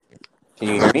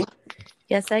Can you hear me?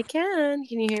 Yes, I can.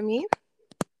 Can you hear me?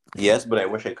 Yes, but I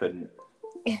wish I couldn't.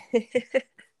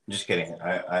 Just kidding.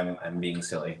 I'm being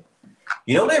silly.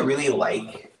 You know what I really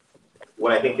like?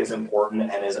 What I think is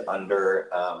important and is under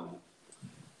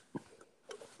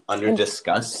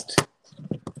discussed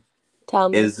Tell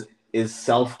me. is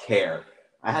self care.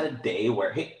 I had a day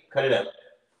where cut it out.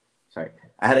 Sorry.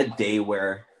 I had a day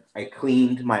where I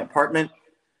cleaned my apartment.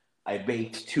 I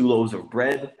baked 2 loaves of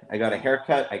bread. I got a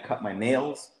haircut. I cut my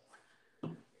nails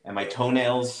and my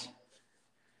toenails,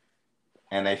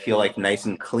 and I feel like nice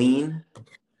and clean.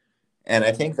 And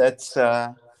I think that's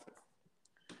I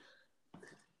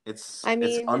it's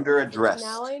mean, now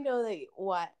underaddressed. I know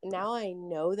that now I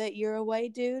know that you're a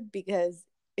white dude because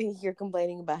you're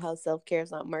complaining about how self-care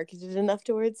is not marketed enough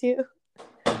towards you.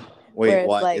 Wait, Whereas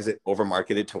what? like Is it over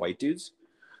marketed to white dudes?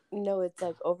 no, it's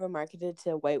like over marketed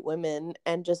to white women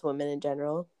and just women in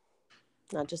general,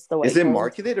 not just the Is white it kind.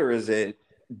 marketed or is it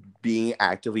being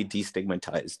actively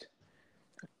destigmatized?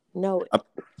 No, Uh,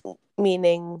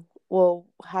 meaning, well,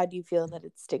 how do you feel that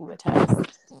it's stigmatized?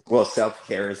 well, self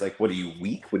care is like, what are you,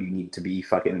 weak? What do you need to be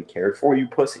fucking cared for, you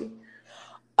pussy?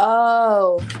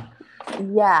 Oh,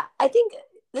 yeah. I think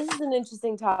this is an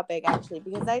interesting topic actually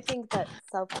because I think that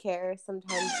self-care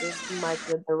sometimes is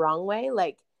marketed the wrong way.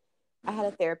 Like I had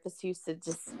a therapist who used to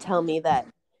just tell me that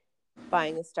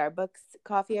buying a Starbucks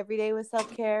coffee every day was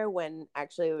self-care when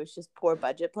actually it was just poor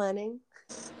budget planning.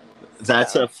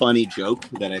 That's So, a funny joke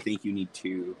that I think you need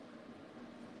to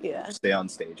yeah. stay on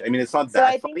stage. I mean, it's not So that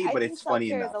I think funny, I but think it's funny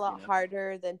self-care is enough, a you lot know?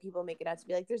 harder than people make it out to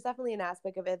be. Like there's definitely an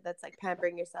aspect of it that's like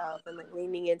pampering yourself and like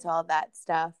leaning into all that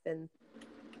stuff and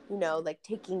like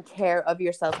taking care of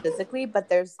yourself physically, but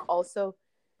there's also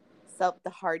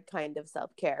the hard kind of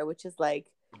self-care, which is like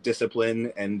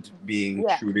Discipline and being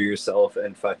yeah, true to yourself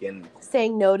and fucking,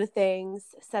 saying no to things,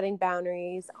 setting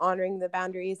boundaries, honoring the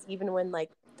boundaries even when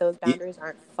like those e- boundaries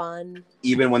aren't fun.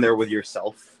 even when they're with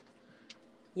yourself.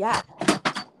 Yeah,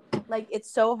 like it's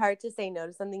so hard to say no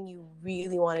to something you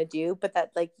really want to do, but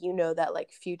that like that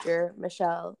like future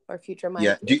Michelle or future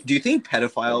Yeah. Mike is Do you think gonna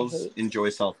pedophiles hate. enjoy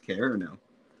self care or no?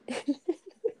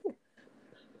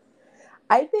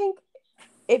 I think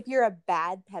if you're a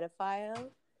bad pedophile,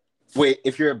 Wait,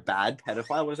 if you're a bad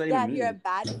pedophile, what does that yeah, even if you're a mean?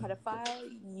 bad pedophile,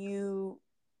 you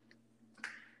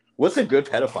What's a good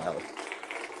pedophile?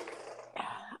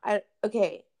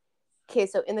 okay,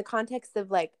 so in the context of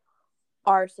like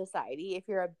our society, if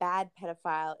you're a bad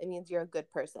pedophile, it means you're a good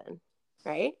person,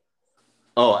 right?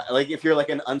 Oh, like if you're like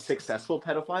an unsuccessful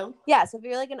pedophile? Yeah, so if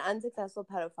you're like an unsuccessful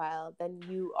pedophile, then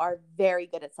you are very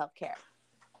good at self-care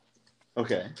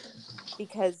Okay.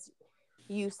 because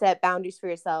you set boundaries for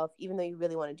yourself even though you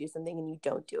really want to do something and you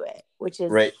don't do it, which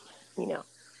is, Right.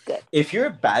 good. If you're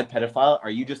a bad pedophile, are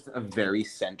you just a very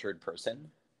centered person?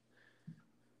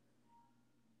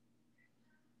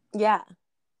 Yeah,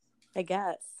 I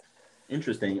guess.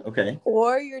 Interesting. Okay.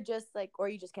 Or you're just like, or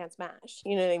you just can't smash.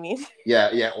 You know what I mean? Yeah,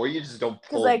 yeah. Or you just don't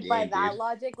Because pull like by game, dude. that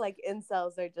logic, like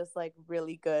incels are just like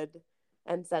really good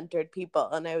and centered people,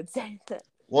 and I would say that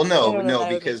Well, I don't know that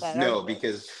I would make that no, argument.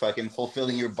 because fucking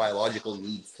fulfilling your biological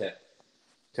needs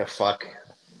to fuck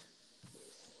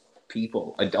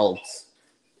people, adults,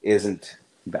 isn't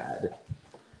bad.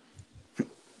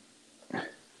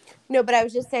 No, but I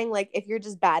was just saying, like, if you're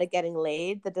just bad at getting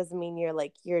laid, that doesn't mean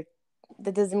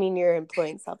that doesn't mean you're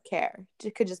employing self care.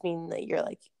 It could just mean that you're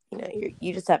like,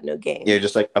 you just have no game. You're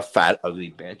just like a fat,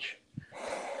 ugly bitch.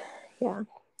 Yeah.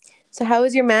 So how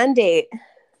was your mandate?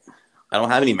 I don't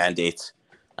have any mandates.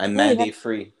 I'm Yeah, you have. mandate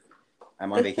free.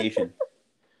 I'm on vacation.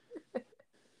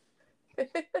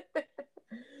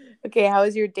 Okay, how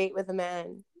was your date with a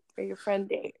man or your friend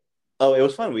date? Oh, it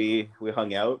was fun. We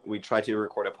hung out. We tried to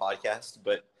record a podcast,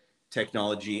 but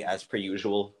technology, as per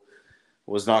usual,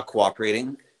 was not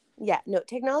cooperating. Yeah, no,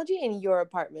 technology in your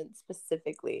apartment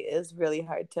specifically is really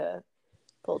hard to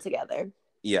pull together.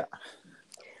 Yeah.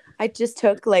 I just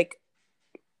took like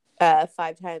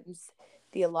 5 times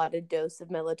the allotted dose of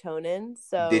melatonin, Did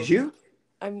so you?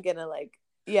 I'm gonna like,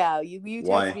 yeah, you text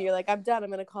Why? me, you're like, I'm done, I'm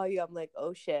gonna call you. I'm like,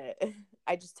 oh shit.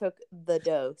 I just took the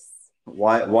dose.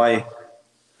 Why?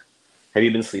 Have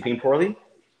you been sleeping poorly?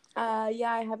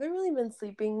 Yeah, I haven't really been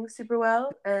sleeping super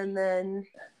well. And then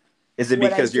Is it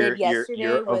what I because did you're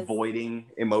yesterday was avoiding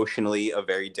emotionally a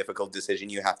very difficult decision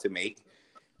you have to make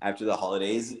after the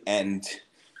holidays and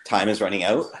time is running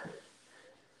out?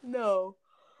 no,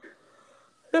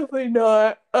 definitely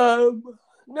not.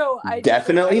 No, I just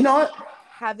Definitely not.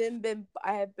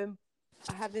 I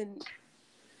haven't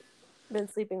been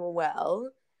sleeping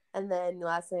well. And then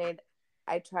last night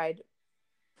I tried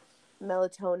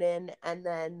melatonin, and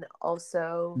then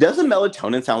also Doesn't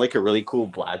melatonin sound like a really cool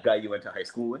black guy you went to high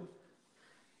school with?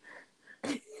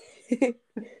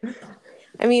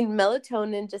 I mean,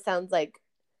 melatonin just sounds like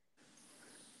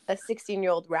a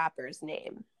 16-year-old rapper's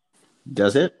name.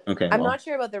 Does it? Okay. I'm not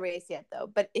sure about the race yet, though.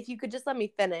 But if you could just let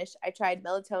me finish, I tried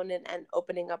melatonin and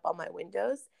opening up all my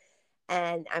windows,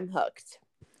 and I'm hooked.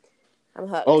 I'm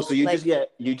hooked. Oh, so you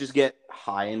just get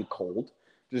high and cold?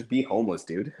 Just be homeless,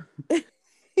 dude.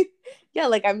 Yeah,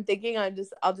 like I'm thinking I'll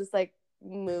just like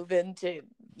move into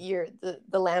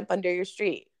the lamp under your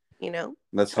street, you know?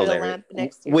 That's or hilarious. the lamp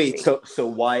next to your Wait, street. so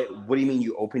why? What do you mean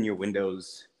you open your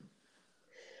windows?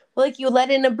 Well, like you let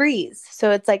in a breeze,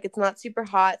 so it's like it's not super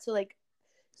hot. So like,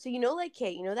 you know, like,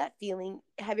 hey, you know that feeling?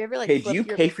 Have you ever like? Hey, do you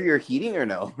pay for your heating or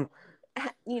no?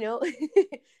 You know,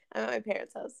 I'm at my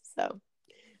parents' house, so.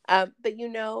 But you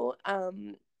know,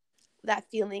 that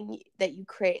feeling that you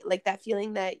crave, like that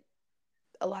feeling that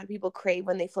a lot of people crave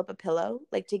when they flip a pillow,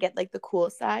 like to get like the cool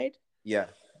side. Yeah.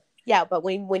 Yeah, but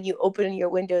when you open your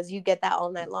windows, you get that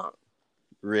all night long.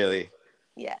 Really?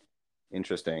 Yeah.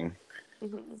 Interesting.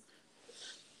 Mm-hmm.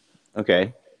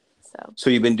 Okay. So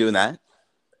you've been doing that?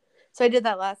 So I did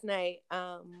that last night.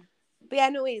 But yeah,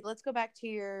 no, wait. Let's go back to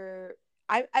your.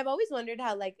 I've always wondered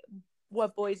how like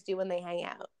what boys do when they hang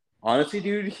out. Honestly,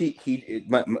 dude,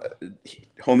 my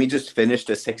homie just finished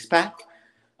a 6-pack.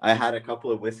 I had a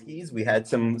couple of whiskeys. We had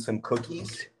some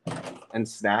cookies and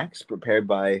snacks prepared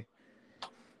by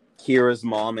Kira's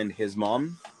mom and his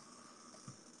mom.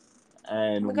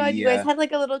 And oh my god, you guys had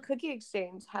like a little cookie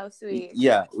exchange. How sweet.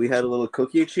 Yeah, we had a little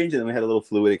cookie exchange and then we had a little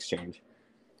fluid exchange.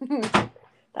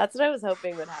 That's what I was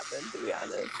hoping would happen, to be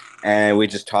honest. And we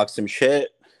just talked some shit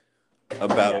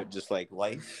about just like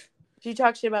life. Did you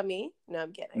talk shit about me? No,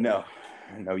 I'm kidding. No,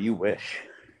 you wish.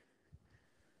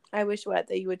 I wish what?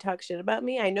 That you would talk shit about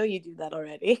me? I know you do that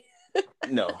already.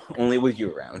 No, only with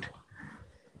you around.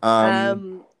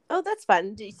 Oh, that's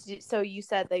fun. So you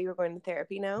said that you were going to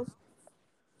therapy now?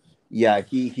 Yeah,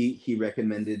 he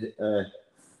recommended a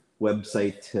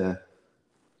website to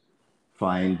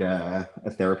find a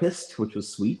therapist, which was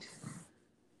sweet.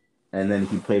 And then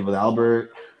he played with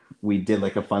Albert. We did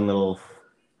like a fun little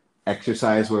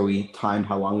exercise where we timed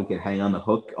how long we could hang on the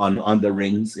hook on the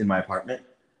rings in my apartment.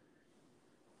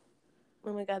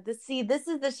 Oh my god, this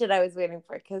is the shit I was waiting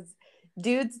for, because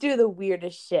dudes do the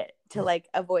weirdest shit to like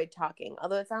avoid talking.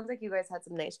 Although it sounds like you guys had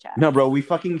some nice chat. No, bro, we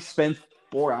fucking spent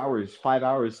 5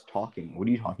 hours talking. What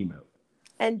are you talking about?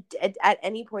 And at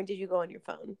any point did you go on your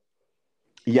phone?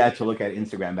 Yeah, to look at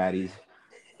Instagram baddies.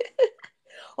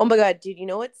 Oh my god, dude, you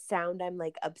know what sound I'm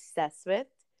like obsessed with?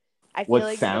 I feel what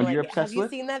like sound you're obsessed with?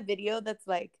 Have you seen that video that's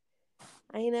like,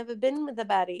 I ain't never been with a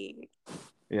baddie?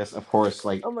 Yes, of course.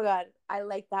 Like, oh my god, I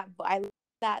like that. I like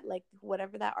that, like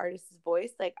whatever that artist's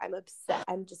voice. Like, I'm obsessed.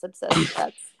 I'm just obsessed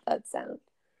with that sound.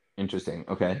 Interesting.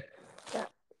 Okay. Yeah.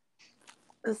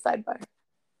 The sidebar.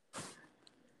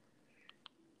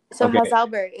 So okay. how's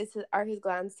Albert? Are his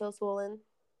glands still swollen?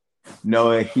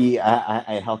 No,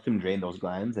 I helped him drain those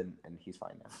glands, and he's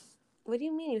fine now. What do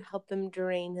you mean you helped him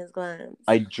drain his glands?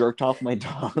 I jerked off my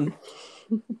dog.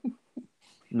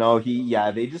 No,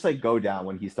 they just like go down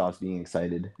when he stops being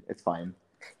excited. It's fine.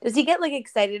 Does he get like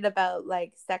excited about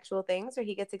like sexual things, or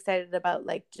he gets excited about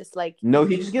like just like no?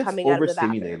 He just gets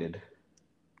overstimulated.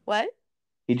 What?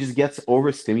 He just gets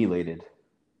overstimulated.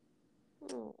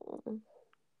 Oh.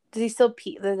 Does he still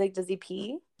pee? Like, does he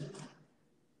pee?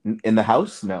 In the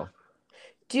house? No.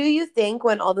 Do you think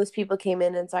when all those people came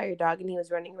in and saw your dog and he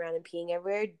was running around and peeing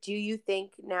everywhere, do you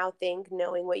think,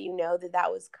 knowing what you know,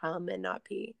 that was cum and not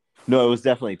pee? No, it was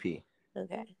definitely pee.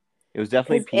 Okay. It was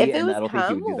definitely pee, and I don't think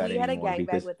he would do that anymore. We had a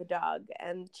gangbang with the dog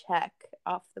and check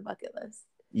off the bucket list.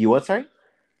 You what, sorry?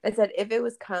 I said if it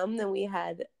was cum, then we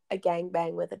had a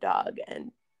gangbang with a dog,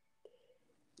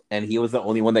 and he was the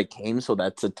only one that came, so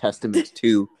that's a testament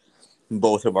to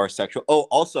both of our sexual. Oh,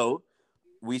 also,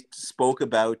 we spoke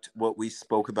about what we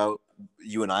spoke about,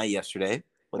 you and I, yesterday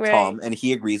with Tom, and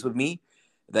he agrees with me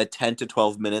that 10 to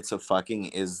 12 minutes of fucking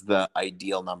is the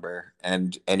ideal number,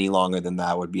 and any longer than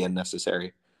that would be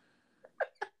unnecessary.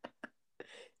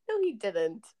 No, he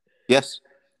didn't. Yes.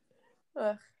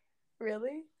 Ugh,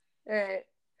 really? All right.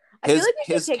 His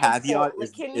caveat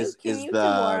is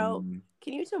tomorrow?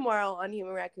 Can you tomorrow on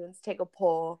Human Raccoons take a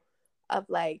poll of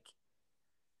like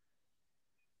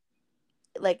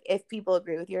if people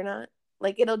agree with you or not?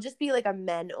 Like, it'll just be like a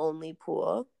men only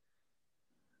pool.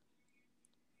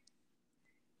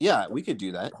 Yeah, we could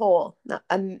do that. Poll, not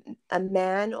a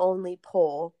man only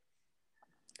poll.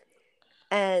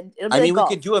 And it'll be we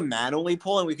could do a man only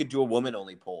poll and we could do a woman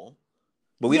only poll.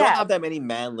 But we don't have that many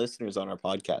man listeners on our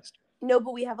podcast. No,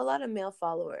 but we have a lot of male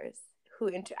followers.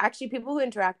 actually people who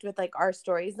interact with like our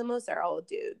stories the most are all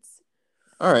dudes.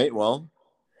 All right, well,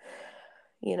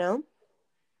 You know?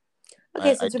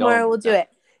 Okay, so I don't. tomorrow we'll do it.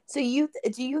 So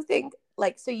do you think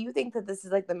like so you think that this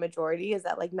is like the majority? Is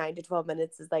that like 9 to 12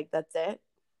 minutes is like that's it?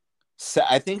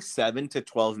 I think 7 to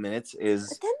 12 minutes is.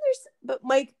 But then but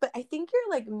Mike, but I think you're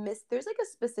like there's like a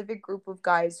specific group of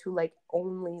guys who like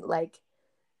only like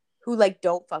who like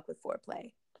don't fuck with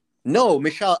foreplay. No,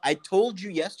 Michelle, I told you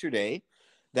yesterday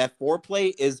that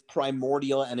foreplay is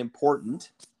primordial and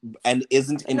important and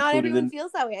isn't And not included everyone in.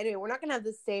 feels that way. Anyway, we're not gonna have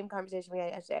the same conversation we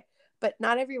had yesterday, but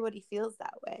not everybody feels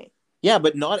that way. Yeah,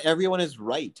 but not everyone is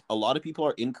right. A lot of people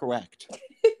are incorrect.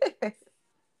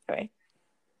 Right.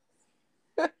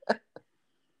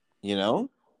 You know?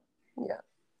 Yeah.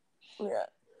 Yeah.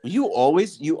 You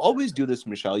always do this,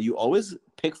 Michelle. You always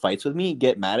pick fights with me,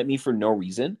 get mad at me for no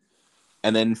reason,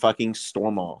 and then fucking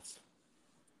storm off.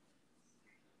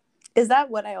 Is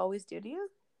that what I always do to you?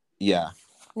 Yeah.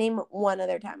 Name one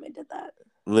other time I did that.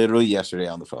 Literally yesterday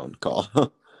on the phone call.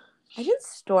 I didn't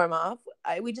storm off.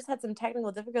 We just had some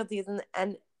technical difficulties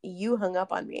and you hung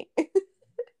up on me.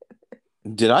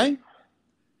 Did I?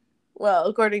 Well,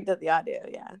 according to the audio,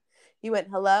 yeah. You went,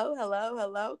 hello, hello,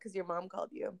 hello, because your mom called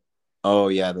you. Oh,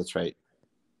 yeah, that's right.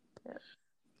 Yeah.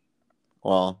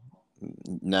 Well,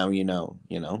 now you know.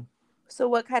 So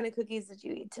what kind of cookies did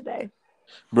you eat today?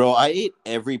 Bro, I ate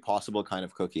every possible kind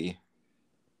of cookie.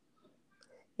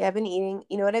 Yeah, I've been eating,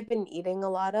 you know what I've been eating a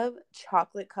lot of?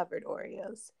 Chocolate covered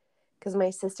Oreos. Because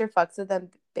my sister fucks with them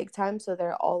big time, so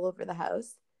they're all over the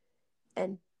house.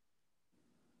 And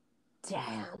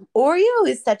damn, Oreo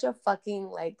is such a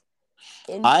fucking like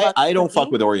I don't cookie.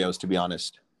 fuck with Oreos, to be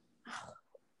honest.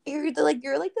 You're like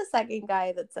the second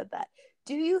guy that said that.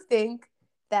 Do you think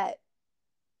that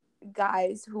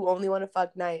guys who only want to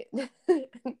fuck 9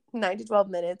 to 12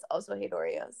 minutes also hate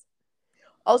Oreos?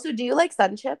 Also, do you like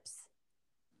Sun Chips?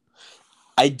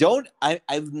 I don't.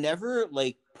 I've never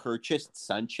like purchased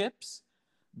Sun Chips,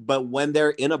 but when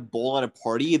they're in a bowl at a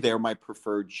party, they're my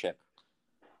preferred chip.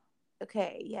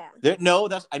 Okay, yeah. No,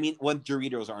 that's. I mean, when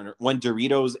Doritos and Ruffles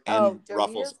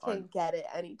Doritos aren't. can get it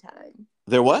anytime.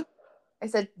 They're what? I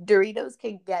said Doritos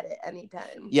can get it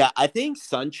anytime. Yeah, I think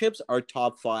Sun Chips are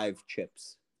top 5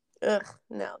 chips. Ugh,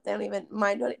 no, they don't even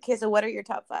mind. Okay, so what are your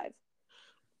top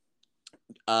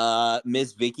 5?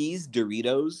 Miss Vicky's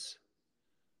Doritos.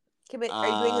 Are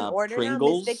you doing an order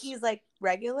Pringles. now? Miss Vicky's like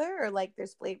regular or like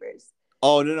there's flavors?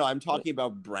 Oh no, I'm talking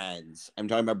about brands. I'm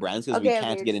talking about brands because we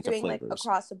can't you're get just into doing flavors. Like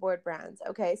across the board brands.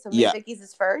 Okay, so Miss Yeah. Vicky's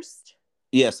is first.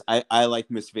 Yes, I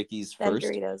like Miss Vicky's Then first.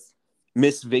 Doritos.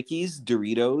 Miss Vicky's,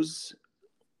 Doritos,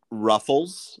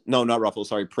 Ruffles. No, not Ruffles.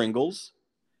 Sorry, Pringles.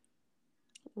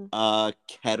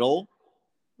 Kettle.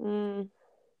 Mm.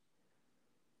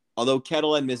 Although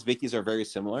Kettle and Miss Vicky's are very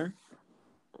similar.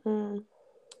 Mm.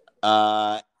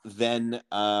 Then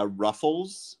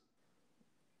Ruffles.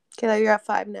 Okay, you're at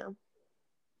 5 now.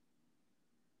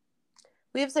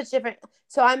 We have such different.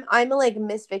 So I'm like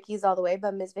Miss Vicky's all the way,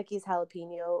 but Miss Vicky's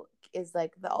jalapeno is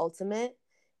like the ultimate.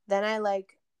 Then I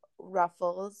like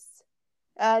Ruffles.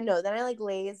 No, then I like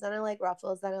Lay's. Then I like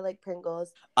Ruffles. Then I like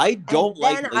Pringles. I don't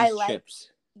like Lay's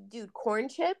chips. Dude, corn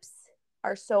chips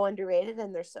are so underrated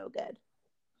and they're so good.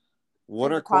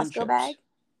 What are corn Costco chips? bag?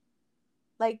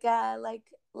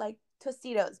 Like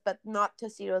Tostitos, but not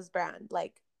Tostitos brand.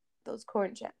 Like those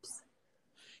corn chips.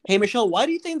 Hey, Michelle, why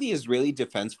do you think the Israeli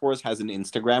Defense Force has an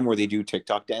Instagram where they do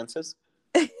TikTok dances?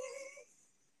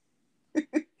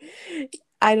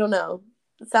 I don't know.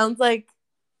 It sounds like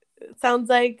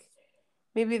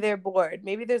maybe they're bored.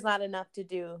 Maybe there's not enough to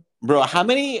do. Bro, how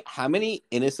many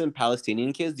innocent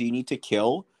Palestinian kids do you need to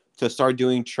kill to start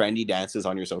doing trendy dances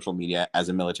on your social media as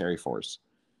a military force?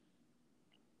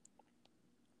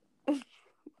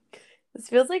 This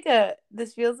feels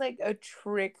like a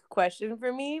trick question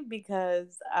for me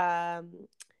because I'm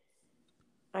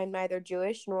neither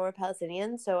Jewish nor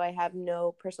Palestinian, so I have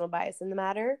no personal bias in the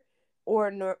matter,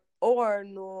 or no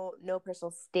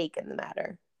personal stake in the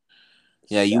matter.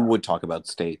 Yeah, you would talk about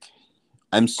steak.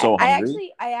 I'm so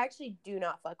hungry. I actually do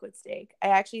not fuck with steak. I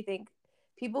actually think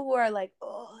people who are like,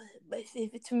 oh, my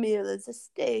favorite meal is a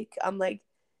steak. I'm like,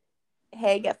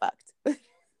 hey, get fucked.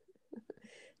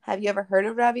 Have you ever heard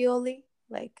of ravioli?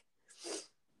 Like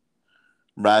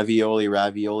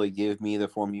ravioli, give me the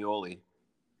formioli.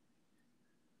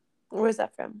 Where's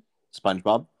that from?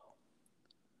 SpongeBob.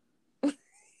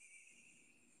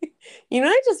 You know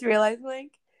what I just realized,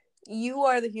 Mike? You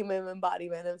are the human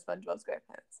embodiment of SpongeBob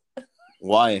SquarePants.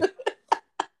 Why?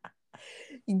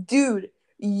 Dude,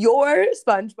 you're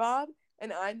SpongeBob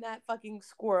and I'm that fucking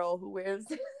squirrel who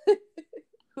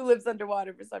lives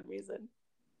underwater for some reason.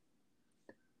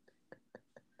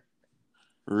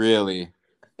 Really?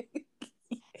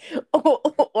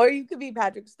 Or you could be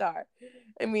Patrick Star.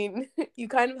 I mean, you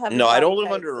kind of have. No, his I don't body live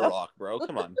type, under a rock, bro.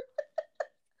 Come on.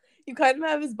 You kind of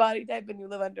have his body type, and you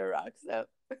live under a rock. So,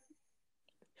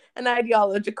 an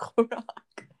ideological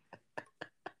rock.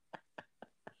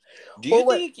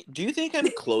 Do you think I'm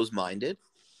close-minded?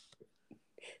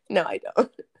 No, I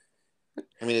don't.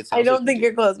 I mean, I don't think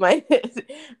you're close-minded.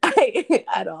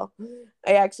 At all.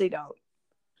 I actually don't.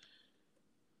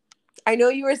 I know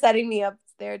you were setting me up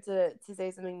there to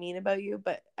say something mean about you,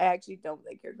 but I actually don't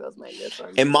think you're close-minded.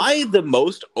 Am I the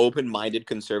most open-minded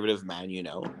conservative man you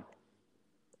know?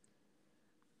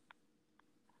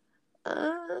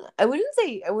 I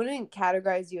wouldn't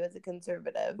categorize you as a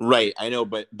conservative. Right, I know,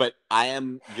 but I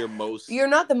am your most. You're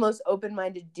not the most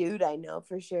open-minded dude I know,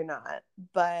 for sure not.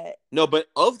 But no, but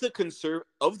of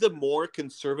the more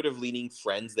conservative-leaning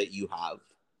friends that you have,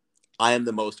 I am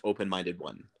the most open-minded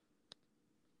one.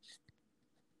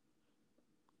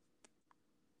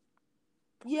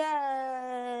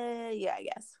 Yeah, I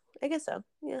guess so.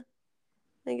 Yeah.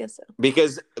 I guess so.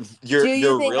 Because your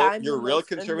real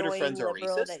conservative friends are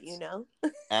racist that you know,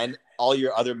 and all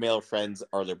your other male friends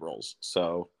are liberals.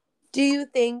 So, do you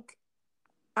think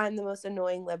I'm the most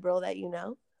annoying liberal that you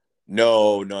know?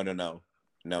 No, not at all.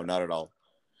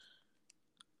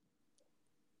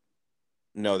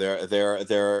 No,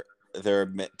 they're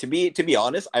to be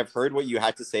honest. I've heard what you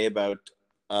had to say about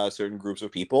certain groups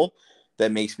of people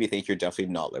that makes me think you're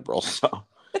definitely not liberal. So,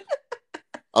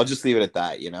 I'll just leave it at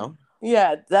that. You know.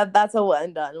 Yeah, that's what we'll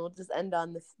end on. We'll just end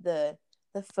on the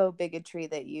faux bigotry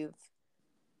that you've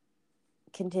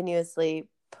continuously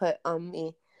put on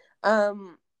me.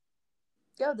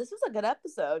 This was a good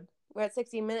episode. We're at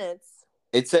 60 minutes.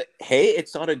 It's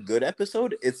not a good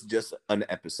episode. It's just an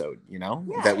episode,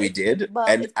 that we did. Well,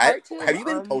 and have you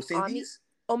been posting these?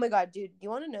 Oh my god, dude! You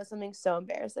want to know something so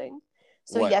embarrassing?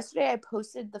 So what? Yesterday I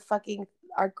posted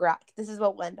our graphic. This is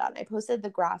what went on. I posted the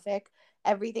graphic.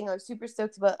 Everything. I was super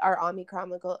stoked about our Ami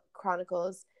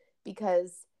Chronicles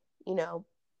because,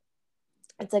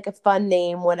 it's like a fun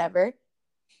name, whatever.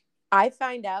 I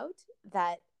find out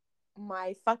that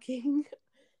my fucking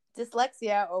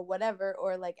dyslexia or whatever,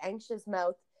 or like anxious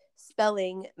mouth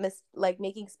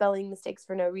making spelling mistakes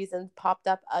for no reason popped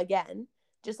up again,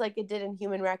 just like it did in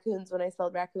Human Raccoons when I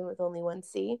spelled raccoon with only one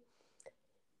C.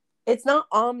 It's not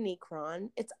Omnicron,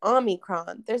 it's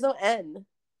Omicron. There's no N.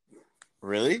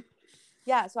 Really?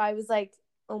 Yeah, so I was like,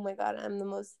 oh my god,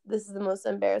 this is the most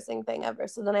embarrassing thing ever.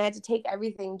 So then I had to take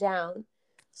everything down.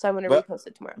 So I'm going to repost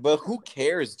it tomorrow. But who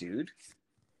cares, dude?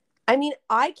 I mean,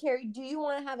 I care. Do you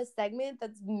want to have a segment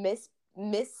that's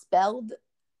misspelled?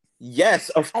 Yes,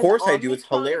 of course I do. It's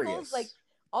hilarious. Like,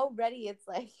 already it's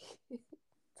like...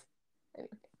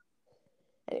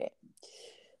 Anyway.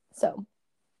 So,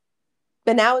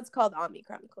 but now it's called Ami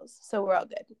Chronicles. So we're all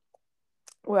good.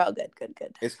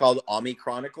 Good. It's called Ami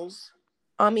Chronicles?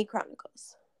 Ami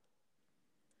Chronicles.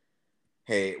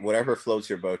 Hey, whatever floats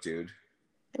your boat, dude.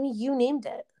 I mean, you named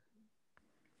it.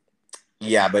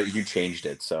 Yeah, but you changed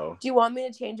it, so. Do you want me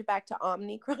to change it back to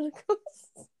Omni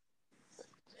Chronicles?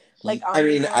 I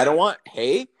mean, I don't want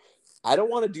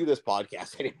to do this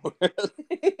podcast anymore.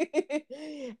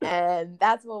 And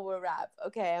that's what we'll wrap.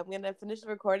 Okay, I'm going to finish the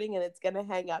recording and it's going to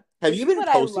hang up. Have you been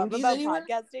posting these about anywhere?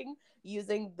 Podcasting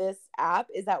using this app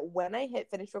is that when I hit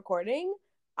finish recording,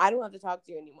 I don't have to talk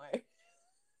to you anymore.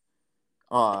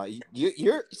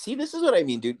 You're see, this is what I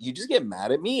mean, dude. You just get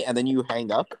mad at me and then you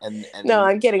hang up and No,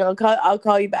 I'm kidding. I'll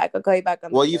call you back. I'll call you back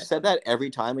on. Well, you've said that every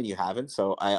time and you haven't, so I